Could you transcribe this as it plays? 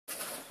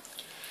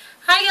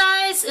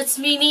guys, it's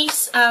me,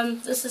 niece.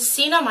 This is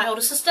Sina, my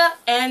older sister,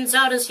 and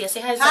Zelda's here.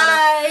 Say hi,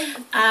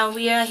 Zelda. Hi.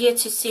 We are here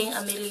to sing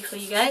a medley for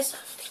you guys.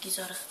 Thank you,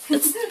 Zelda.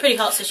 It's pretty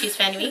hot, so she's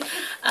fanning me.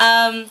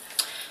 And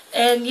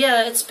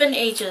yeah, it's been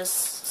ages,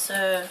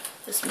 so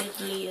this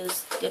medley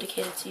is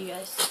dedicated to you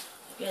guys. Hope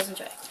you guys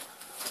enjoy.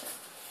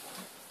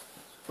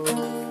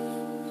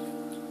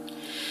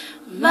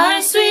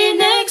 My sweet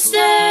next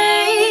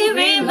day,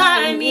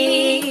 remind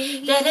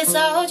me that it's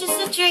all just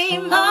a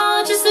dream,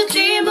 all just a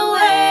dream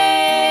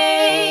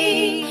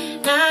away.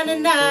 Na na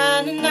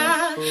na na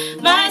na.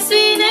 My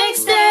sweet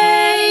next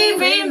day,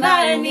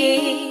 remind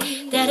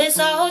me that it's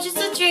all just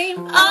a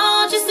dream,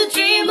 all just a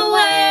dream away.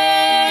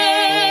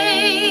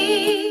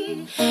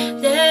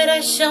 That I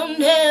shall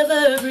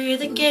never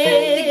breathe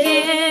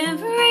again,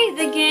 breathe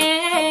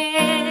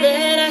again.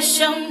 That I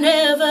shall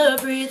never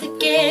breathe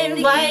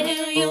again. Why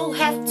do you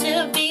have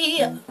to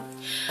be a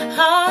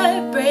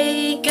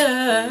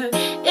heartbreaker?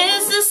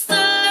 Is this the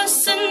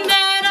lesson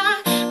that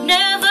I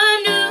never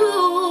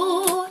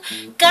knew?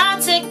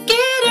 Got to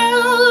get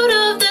out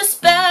of the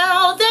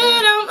spell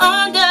that I'm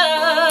under.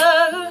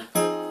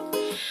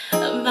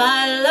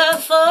 My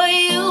love for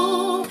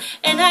you,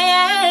 and I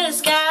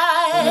ask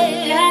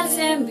God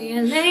send me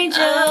an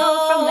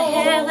angel from the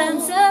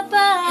heavens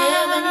above.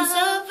 Heavens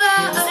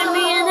above. Send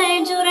me an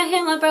angel to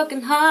heal my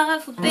broken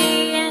heart for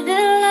being in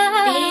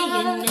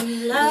love. Being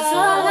in love.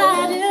 All I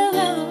do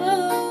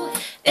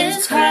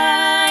is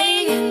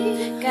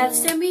cry. God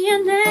send me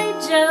an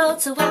angel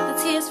to wipe the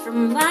tears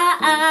from my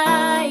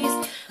eyes.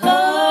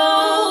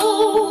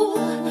 Oh,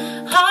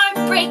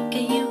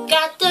 heartbreaker, you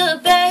got the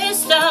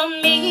best of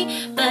me,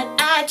 but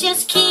I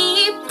just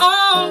keep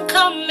on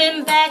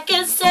coming back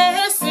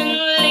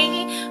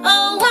incessantly.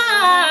 Oh,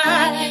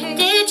 why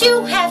did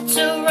you have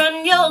to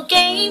run your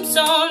games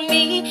on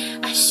me?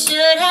 I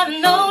should have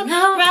known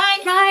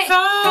right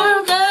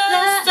from the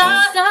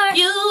start.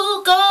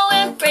 You go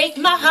and break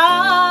my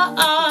heart.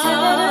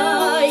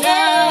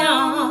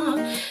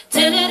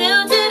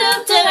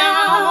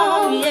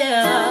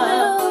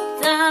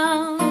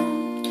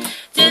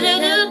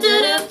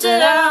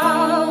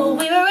 Yeah.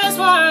 We were as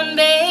one,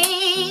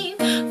 babe,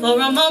 for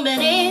a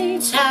moment in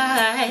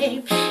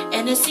time,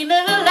 and it seemed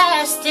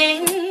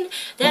everlasting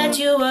that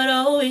you would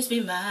always be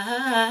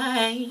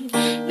mine.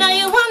 Now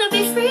you wanna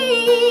be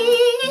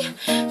free,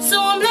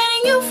 so I'm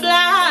letting you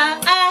fly.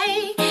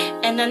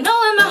 And I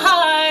know in my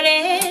heart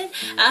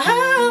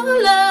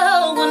our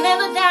love will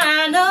never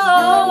die. No,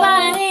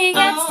 nobody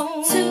gets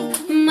too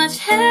much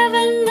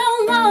heaven no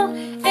more.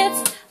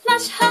 It's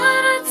much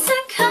harder to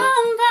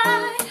come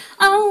by.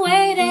 I'm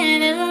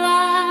waiting in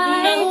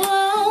line.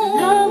 No,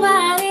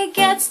 nobody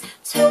gets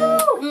too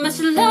much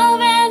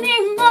love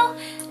anymore.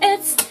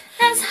 It's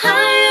as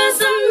high as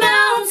a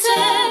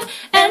mountain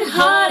and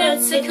harder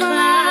to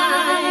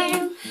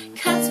climb.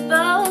 Cuts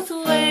both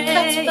ways.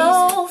 Cuts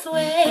both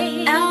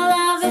ways. Our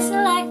love is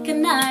like a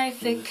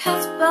knife. It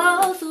cuts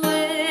both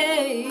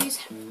ways.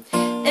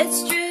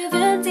 It's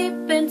driven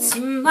deep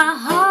into my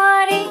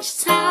heart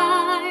each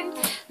time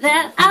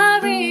that I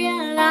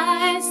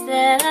realize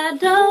that I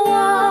don't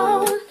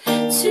want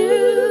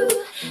to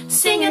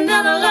sing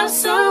another love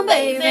song,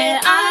 baby.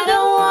 I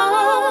don't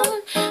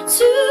want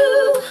to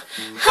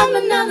hum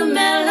another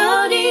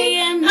melody,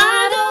 and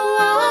I don't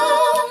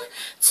want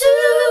to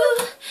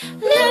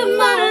live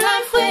my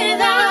life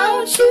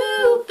without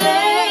you,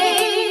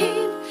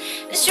 babe.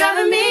 It's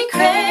driving me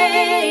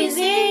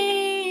crazy.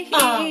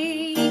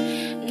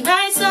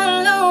 Nights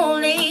are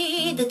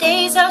lonely, the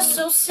days are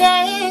so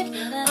sad.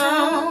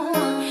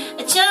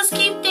 I just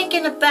keep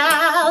thinking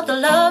about the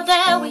love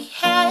that we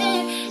had,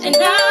 and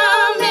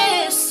I'm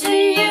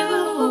missing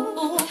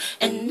you.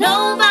 And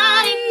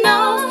nobody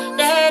knows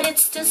that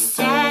it's the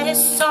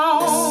saddest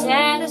song,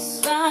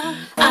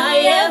 I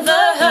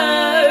ever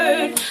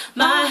heard.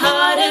 My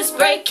heart is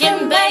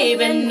breaking,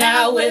 baby,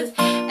 now with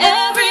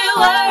every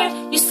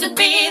word. Used to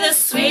be the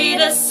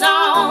sweetest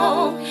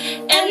song,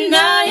 and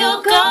now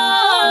you're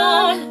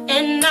gone,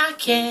 and I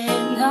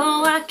can't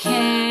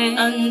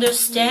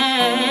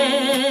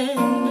understand.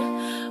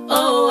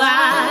 Oh,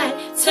 why?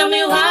 Tell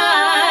me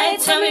why,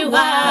 tell me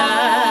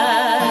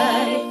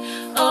why.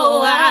 Oh,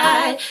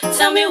 why?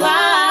 Tell me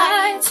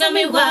why, tell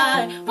me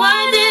why.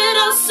 Why did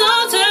our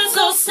soul turn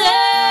so sad?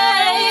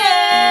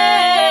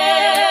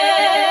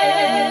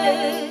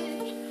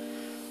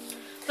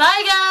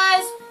 Bye,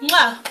 guys.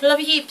 Mwah. Love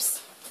you heaps.